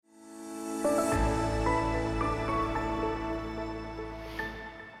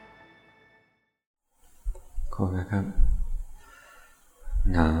ครับ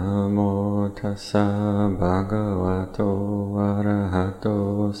นะโมตัสสะภะคะวะโตอะระหะโต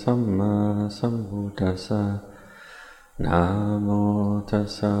สัมมาสัมพุทธัสสะนะโมตัส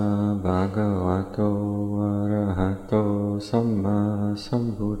สะภะคะวะโตอะระหะโตสัมมาสัม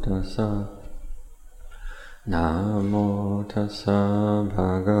พุทธัสสะนะโมตัสสะภะ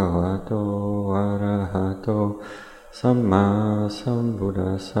คะวะโตอะระหะโตสัมมาสัมพุท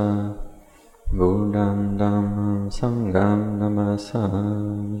ธัสสะBuddham Dhammam Sangham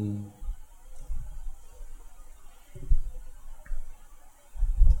Namasami.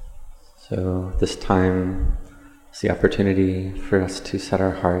 So this time is the opportunity for us to set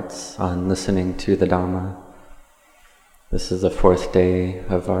our hearts on listening to the Dhamma. This is the fourth day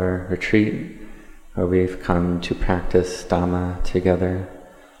of our retreat, where we've come to practice Dhamma together,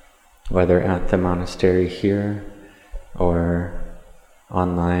 whether at the monastery here or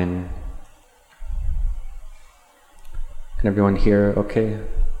online. Can everyone hear okay?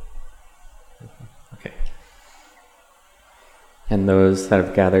 Okay. And those that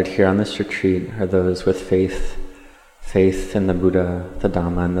have gathered here on this retreat are those with faith in the Buddha, the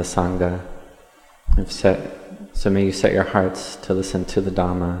Dhamma, and the Sangha. So may you set your hearts to listen to the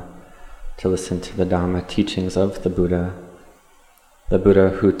Dhamma teachings of the Buddha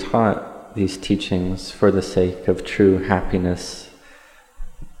who taught these teachings for the sake of true happiness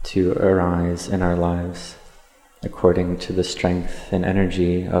to arise in our lives, according to the strength and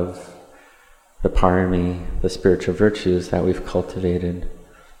energy of the parami, the spiritual virtues that we've cultivated.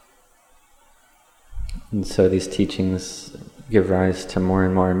 And so these teachings give rise to more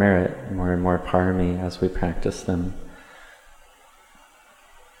and more merit, more and more parami as we practice them.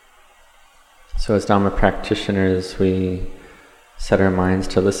 So as Dhamma practitioners, we set our minds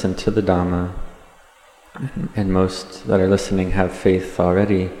to listen to the Dhamma, and most that are listening have faith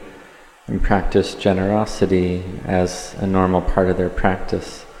already and practice generosity as a normal part of their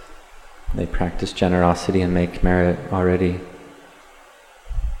practice. They practice generosity and make merit already.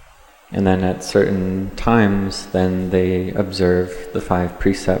 And then at certain times, then they observe the 5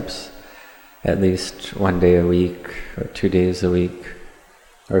 precepts at least 1 day a week or 2 days a week,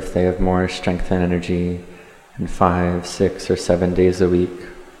 or if they have more strength and energy, and 5, 6, or 7 days a week,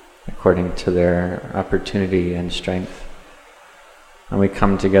 according to their opportunity and strength. And we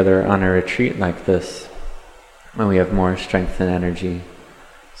come together on a retreat like this when we have more strength and energy,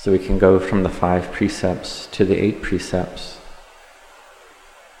 so we can go from the 5 precepts to the 8 precepts.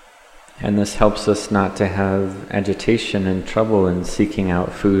 And this helps us not to have agitation and trouble in seeking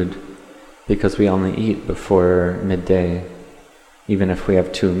out food, because we only eat before midday, even if we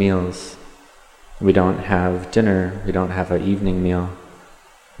have 2 meals. We don't have dinner, we don't have an evening meal,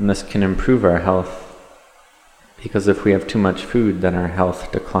 and this can improve our health. Because if we have too much food, then our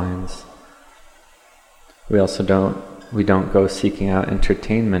health declines. We don't go seeking out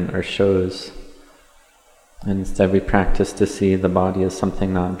entertainment or shows. And instead we practice to see the body as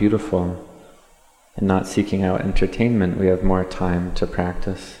something not beautiful. And not seeking out entertainment, we have more time to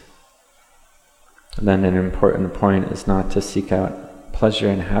practice. And then an important point is not to seek out pleasure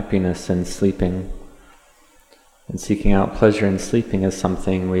and happiness in sleeping. And seeking out pleasure in sleeping is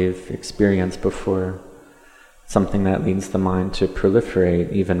something we've experienced before. Something that leads the mind to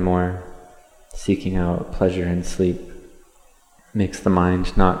proliferate even more. Seeking out pleasure in sleep makes the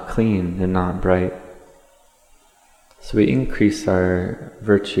mind not clean and not bright. So we increase our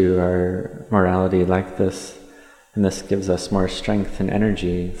virtue, our morality like this, and this gives us more strength and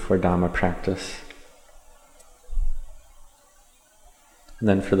energy for Dhamma practice. And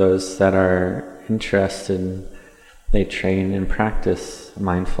then for those that are interested, they train and practice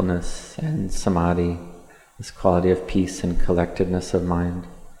mindfulness and samadhi, this quality of peace and collectedness of mind.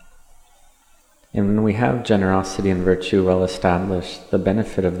 And when we have generosity and virtue well established, the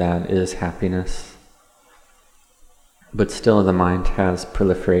benefit of that is happiness. But still the mind has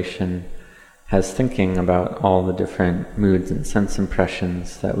proliferation, has thinking about all the different moods and sense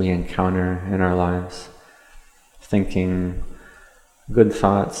impressions that we encounter in our lives. Thinking good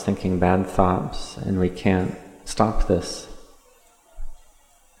thoughts, thinking bad thoughts, and we can't stop this.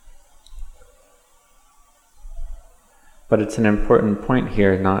 But it's an important point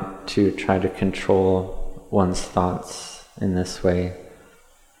here not to try to control one's thoughts in this way,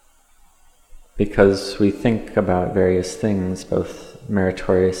 because we think about various things, both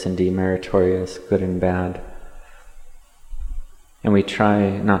meritorious and demeritorious, good and bad. And we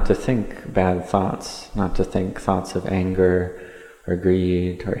try not to think bad thoughts, not to think thoughts of anger or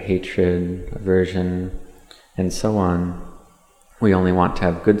greed or hatred, aversion, and so on. We only want to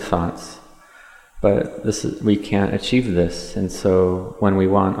have good thoughts. But we can't achieve this, and so when we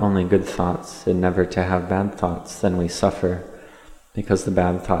want only good thoughts and never to have bad thoughts, then we suffer because the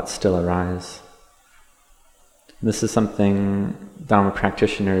bad thoughts still arise. This is something Dhamma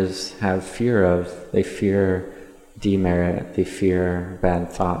practitioners have fear of. They fear demerit, they fear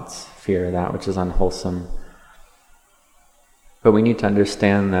bad thoughts, fear that which is unwholesome. But we need to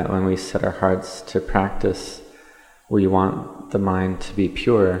understand that when we set our hearts to practice, we want the mind to be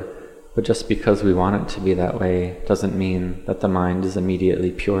pure, but just because we want it to be that way doesn't mean that the mind is immediately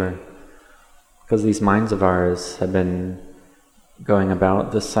pure. Because these minds of ours have been going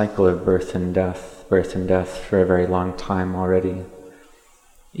about this cycle of birth and death for a very long time already.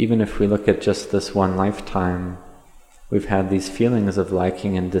 Even if we look at just this one lifetime, we've had these feelings of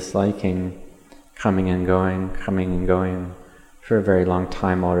liking and disliking coming and going for a very long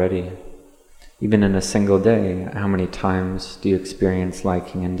time already. Even in a single day, how many times do you experience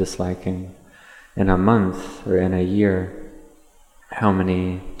liking and disliking? In a month or in a year, how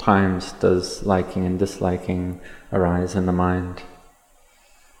many times does liking and disliking arise in the mind?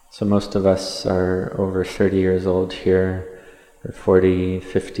 So most of us are over 30 years old here, or 40,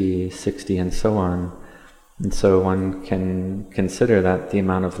 50, 60, and so on. And so one can consider that the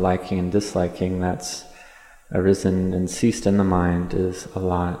amount of liking and disliking that's arisen and ceased in the mind is a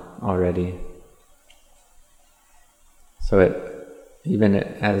lot already. So even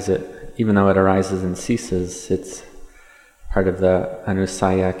though it arises and ceases, it's part of the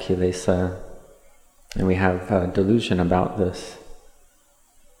anusaya kilesa, and we have a delusion about this.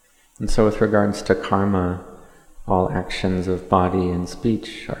 And so with regards to karma, all actions of body and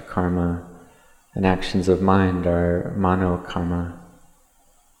speech are karma, and actions of mind are mano karma.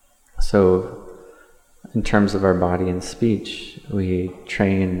 So in terms of our body and speech, we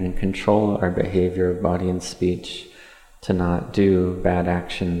train and control our behavior of body and speech to not do bad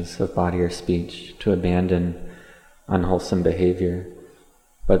actions of body or speech, to abandon unwholesome behavior.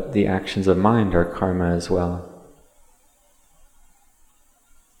 But the actions of mind are karma as well.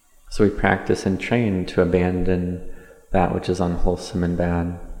 So we practice and train to abandon that which is unwholesome and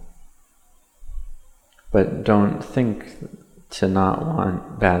bad. But don't think to not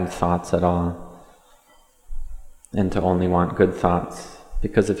want bad thoughts at all, and to only want good thoughts.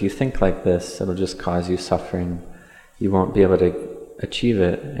 Because if you think like this, it'll just cause you suffering. You won't be able to achieve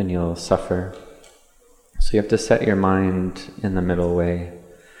it, and you'll suffer. So you have to set your mind in the middle way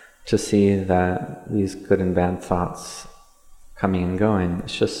to see that these good and bad thoughts coming and going,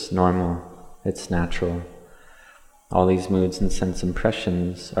 it's just normal, it's natural. All these moods and sense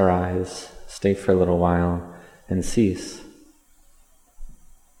impressions arise, stay for a little while, and cease.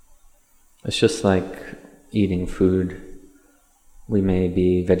 It's just like eating food. We may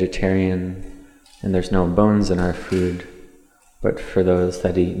be vegetarian and there's no bones in our food, but for those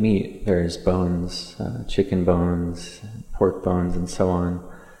that eat meat, there's bones, chicken bones, pork bones, and so on.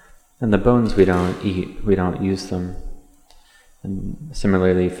 And the bones we don't eat, we don't use them. And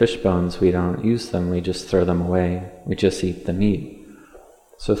similarly, fish bones, we don't use them, we just throw them away. We just eat the meat.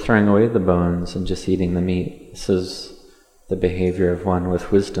 So throwing away the bones and just eating the meat, this is the behavior of one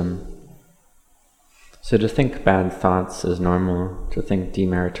with wisdom. So to think bad thoughts is normal, to think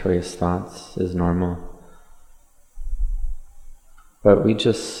demeritorious thoughts is normal. But we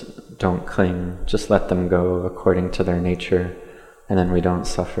just don't cling, just let them go according to their nature, and then we don't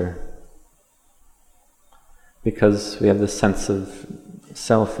suffer. Because we have this sense of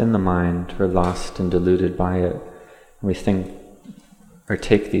self in the mind, we're lost and deluded by it. We think or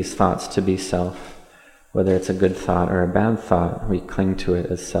take these thoughts to be self. Whether it's a good thought or a bad thought, we cling to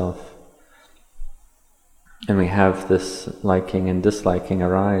it as self. And we have this liking and disliking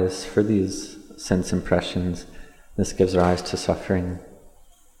arise for these sense impressions. This gives rise to suffering.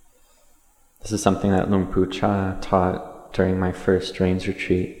 This is something that Luang Pu Cha taught during my first rains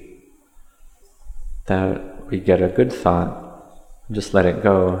retreat. That we get a good thought, just let it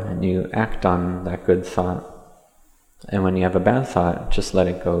go, and you act on that good thought. And when you have a bad thought, just let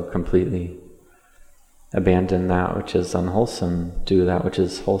it go completely. Abandon that which is unwholesome, do that which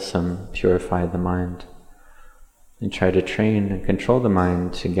is wholesome, purify the mind. And try to train and control the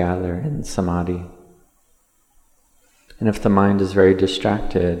mind to gather in samadhi. And if the mind is very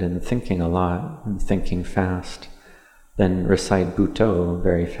distracted and thinking a lot and thinking fast, then recite Bhutto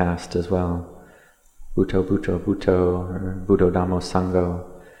very fast as well. Bhutto, Bhutto, Bhutto, or Buddho Dhammo Sangho.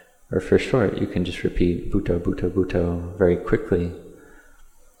 Or for short, you can just repeat Bhutto, Bhutto, Bhutto very quickly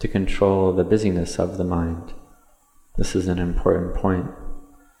to control the busyness of the mind. This is an important point.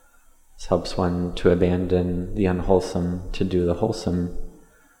 This helps one to abandon the unwholesome to do the wholesome.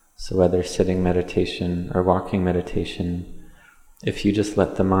 So whether sitting meditation or walking meditation, If you just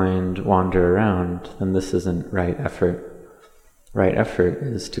let the mind wander around, then this isn't right effort. Right effort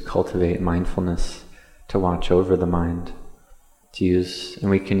is to cultivate mindfulness, to watch over the mind, and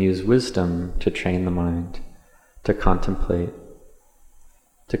we can use wisdom to train the mind, to contemplate.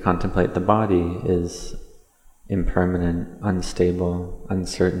 To contemplate the body is impermanent, unstable,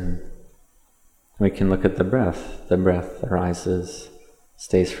 uncertain. We can look at the breath. The breath arises,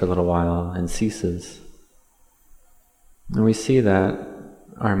 stays for a little while, and ceases. And we see that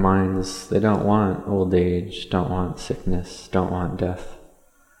our minds, they don't want old age, don't want sickness, don't want death.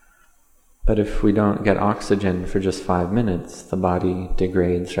 But if we don't get oxygen for just 5 minutes, the body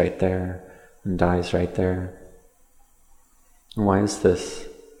degrades right there and dies right there. And why is this?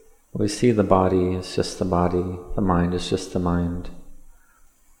 We see the body is just the body, the mind is just the mind.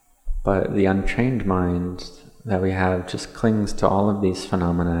 But the untrained mind that we have just clings to all of these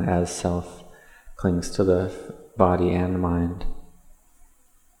phenomena as self, clings to the body and mind.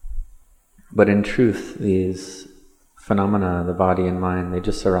 But in truth, these phenomena, the body and mind, they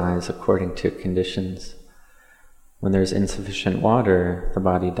just arise according to conditions. When there's insufficient water, the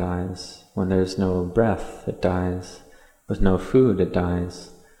body dies. When there's no breath, it dies. With no food, it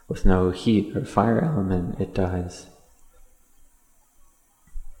dies. With no heat or fire element, it dies.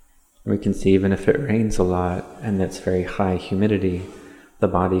 We can see even if it rains a lot and it's very high humidity, the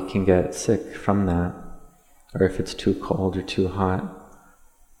body can get sick from that. Or if it's too cold or too hot,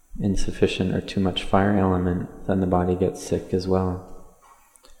 insufficient or too much fire element, then the body gets sick as well.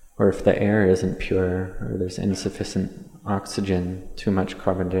 Or if the air isn't pure, or there's insufficient oxygen, too much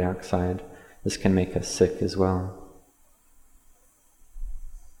carbon dioxide, this can make us sick as well.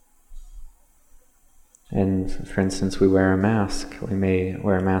 And for instance, we wear a mask. We may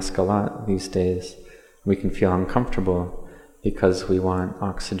wear a mask a lot these days. We can feel uncomfortable because we want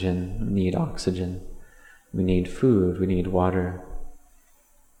oxygen, need oxygen. We need food, we need water.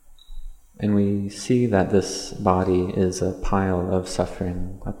 And we see that this body is a pile of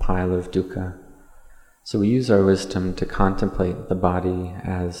suffering, a pile of dukkha. So we use our wisdom to contemplate the body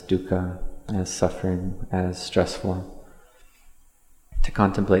as dukkha, as suffering, as stressful. To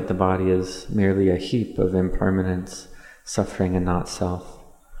contemplate the body as merely a heap of impermanence, suffering and not self.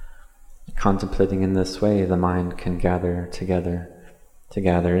 Contemplating in this way, the mind can gather together, to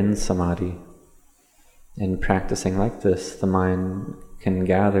gather in samadhi. In practicing like this, the mind can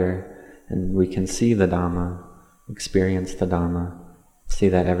gather and we can see the Dhamma, experience the Dhamma, see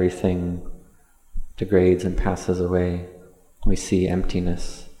that everything degrades and passes away. We see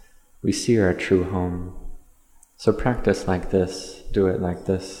emptiness. We see our true home. So practice like this, do it like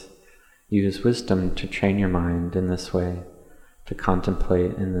this. Use wisdom to train your mind in this way, to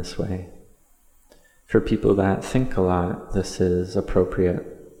contemplate in this way. For people that think a lot, this is appropriate.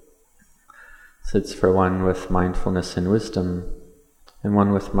 So it's for one with mindfulness and wisdom. And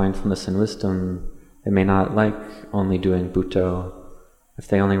one with mindfulness and wisdom, they may not like only doing Bhutto. If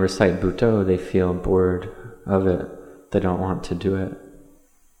they only recite Bhutto, they feel bored of it. They don't want to do it.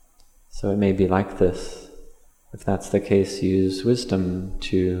 So it may be like this. If that's the case, use wisdom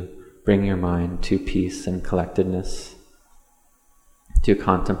to bring your mind to peace and collectedness, to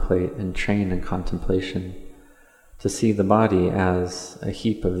contemplate and train in contemplation, to see the body as a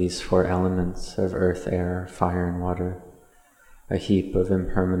heap of these 4 elements of earth, air, fire, and water, a heap of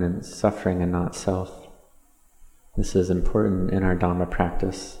impermanence, suffering, and not self. This is important in our Dhamma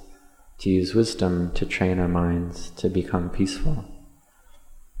practice, to use wisdom to train our minds to become peaceful.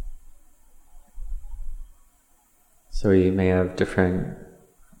 So we may have different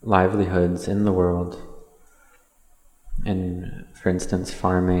livelihoods in the world. And for instance,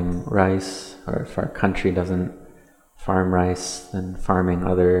 farming rice, or if our country doesn't farm rice, then farming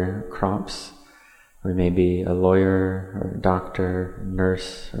other crops. We may be a lawyer, or a doctor,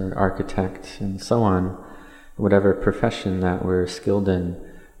 nurse, or architect, and so on. Whatever profession that we're skilled in,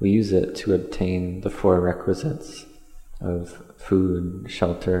 we use it to obtain the 4 requisites of food,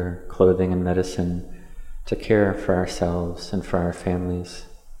 shelter, clothing, and medicine, to care for ourselves and for our families.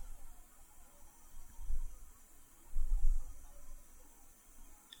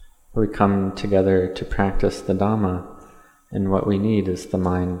 We come together to practice the Dhamma, and what we need is the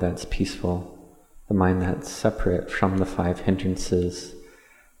mind that's peaceful, the mind that's separate from the 5 hindrances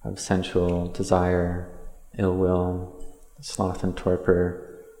of sensual desire, ill will, sloth and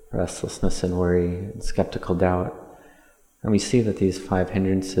torpor, restlessness and worry, and skeptical doubt. And we see that these 5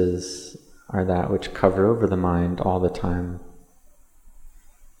 hindrances are that which cover over the mind all the time.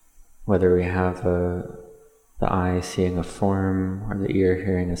 Whether we have the eye seeing a form, or the ear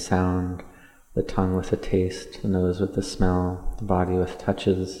hearing a sound, the tongue with a taste, the nose with the smell, the body with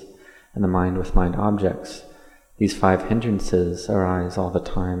touches, and the mind with mind objects, these 5 hindrances arise all the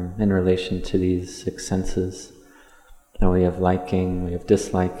time in relation to these 6 senses. And we have liking, we have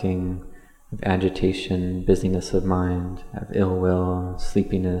disliking, we have agitation, busyness of mind, have ill will,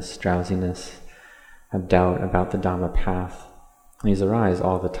 sleepiness, drowsiness, have doubt about the Dhamma path. These arise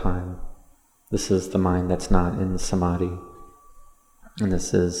all the time. This is the mind that's not in samadhi. And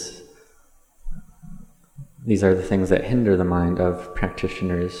these are the things that hinder the mind of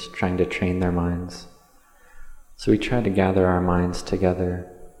practitioners trying to train their minds. So we try to gather our minds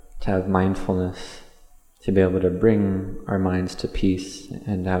together, to have mindfulness, to be able to bring our minds to peace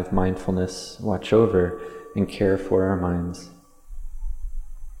and have mindfulness watch over and care for our minds.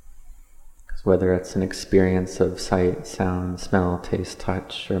 Because whether it's an experience of sight, sound, smell, taste,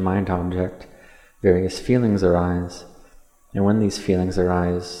 touch, or mind object, various feelings arise. And when these feelings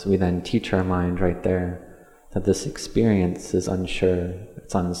arise, we then teach our mind right there that this experience is unsure,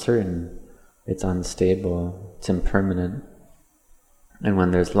 it's uncertain, it's unstable, it's impermanent. And when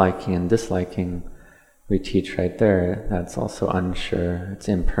there's liking and disliking, we teach right there that's also unsure, it's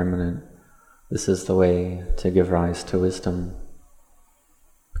impermanent. This is the way to give rise to wisdom.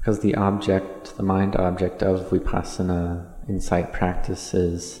 Because the mind object of vipassana insight practice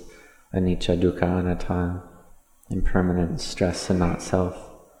is anicca, dukkha, anatta, impermanent, stress, and not self.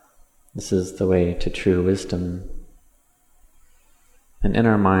 This is the way to true wisdom. And in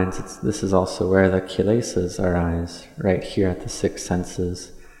our minds, this is also where the kilesas arise, right here at the 6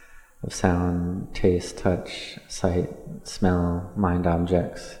 senses of sound, taste, touch, sight, smell, mind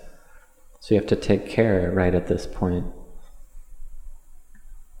objects. So you have to take care right at this point.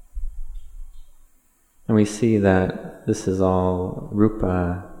 And we see that this is all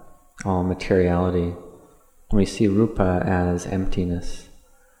rupa, all materiality. And we see rupa as emptiness.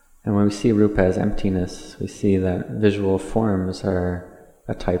 And when we see rupa as emptiness, we see that visual forms are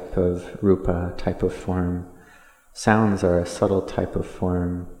a type of rupa, type of form. Sounds are a subtle type of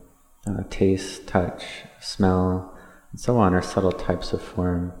form. Taste, touch, smell, and so on are subtle types of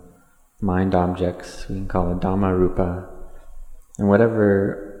form. Mind objects, we can call it Dhamma rupa. And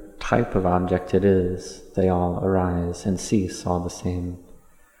whatever type of object it is, they all arise and cease all the same.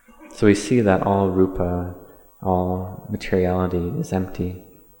 So we see that all rupa, all materiality is empty.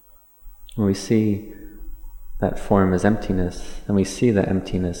 When we see that form is emptiness, then we see that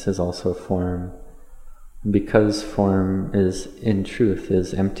emptiness is also form. And because form is, in truth,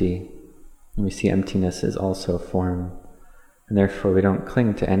 is empty, and we see emptiness is also form, and therefore we don't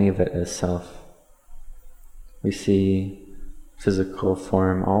cling to any of it as self. We see physical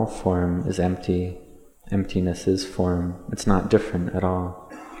form, all form is empty. Emptiness is form. It's not different at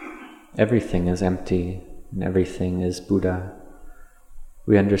all. Everything is empty, and everything is Buddha.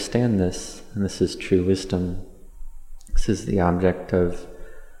 We understand this, and this is true wisdom. This is the object of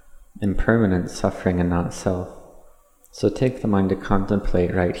impermanent suffering and not self. So take the mind to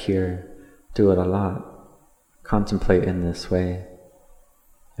contemplate right here. Do it a lot. Contemplate in this way.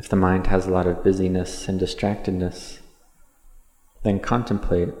 If the mind has a lot of busyness and distractedness, then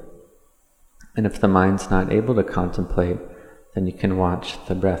contemplate. And if the mind's not able to contemplate, then you can watch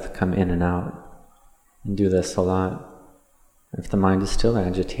the breath come in and out. And do this a lot. If the mind is still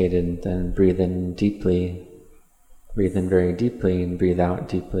agitated, then breathe in deeply. Breathe in very deeply and breathe out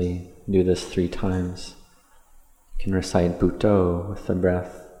deeply. Do this 3 times. You can recite Bhutto with the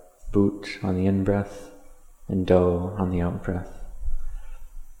breath. Bhut on the in-breath and Do on the out-breath.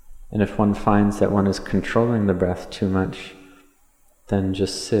 And if one finds that one is controlling the breath too much, then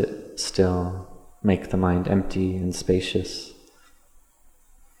just sit still. Make the mind empty and spacious.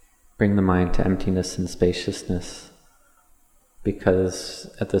 Bring the mind to emptiness and spaciousness,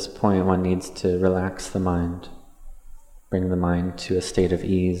 because at this point one needs to relax the mind. Bring the mind to a state of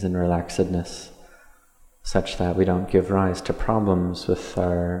ease and relaxedness, such that we don't give rise to problems with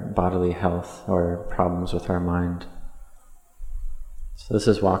our bodily health or problems with our mind. So this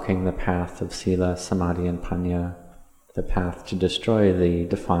is walking the path of Sila, Samadhi, and Panya, the path to destroy the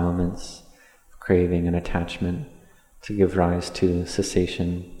defilements of craving and attachment, to give rise to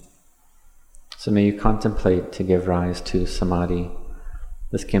cessation. So may you contemplate to give rise to Samadhi.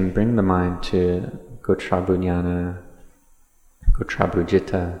 This can bring the mind to Gotrabhunyana,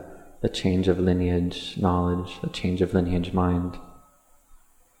 Gotrabhujita, the change of lineage knowledge, the change of lineage mind.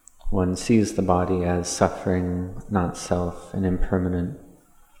 One sees the body as suffering, not self, and impermanent.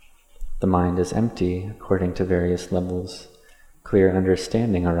 The mind is empty according to various levels. Clear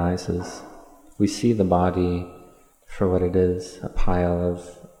understanding arises. We see the body for what it is, a pile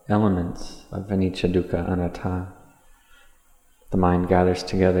of elements of anicca, dukkha, anatta. The mind gathers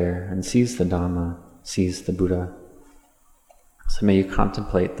together and sees the Dhamma, sees the Buddha. So may you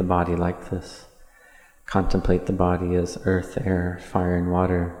contemplate the body like this. Contemplate the body as earth, air, fire, and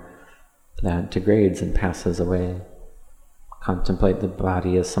water that degrades and passes away. Contemplate the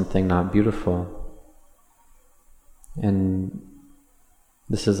body as something not beautiful. And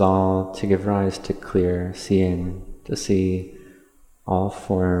this is all to give rise to clear seeing, to see all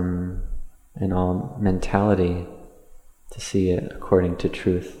form and all mentality, to see it according to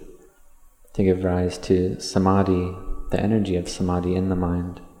truth, to give rise to samadhi, the energy of samadhi in the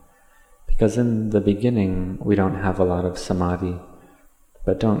mind. Because in the beginning, we don't have a lot of samadhi,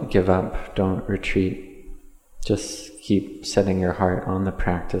 but don't give up, don't retreat. Just keep setting your heart on the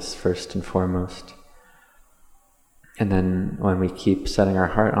practice first and foremost. And then when we keep setting our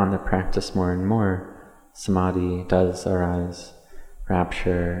heart on the practice more and more, samadhi does arise.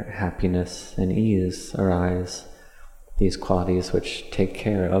 Rapture, happiness, and ease arise, these qualities which take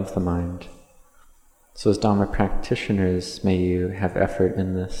care of the mind. So as Dhamma practitioners, may you have effort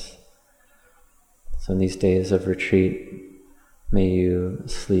in this. So in these days of retreat, may you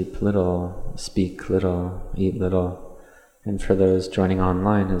sleep little, speak little, eat little, and for those joining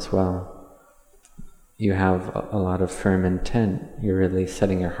online as well, you have a lot of firm intent. You're really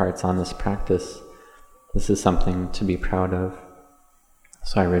setting your hearts on this practice. This is something to be proud of.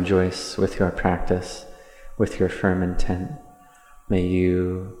 So I rejoice with your practice, with your firm intent. May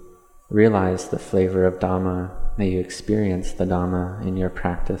you realize the flavor of Dhamma. May you experience the Dhamma in your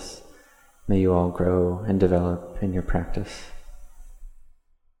practice. May you all grow and develop in your practice.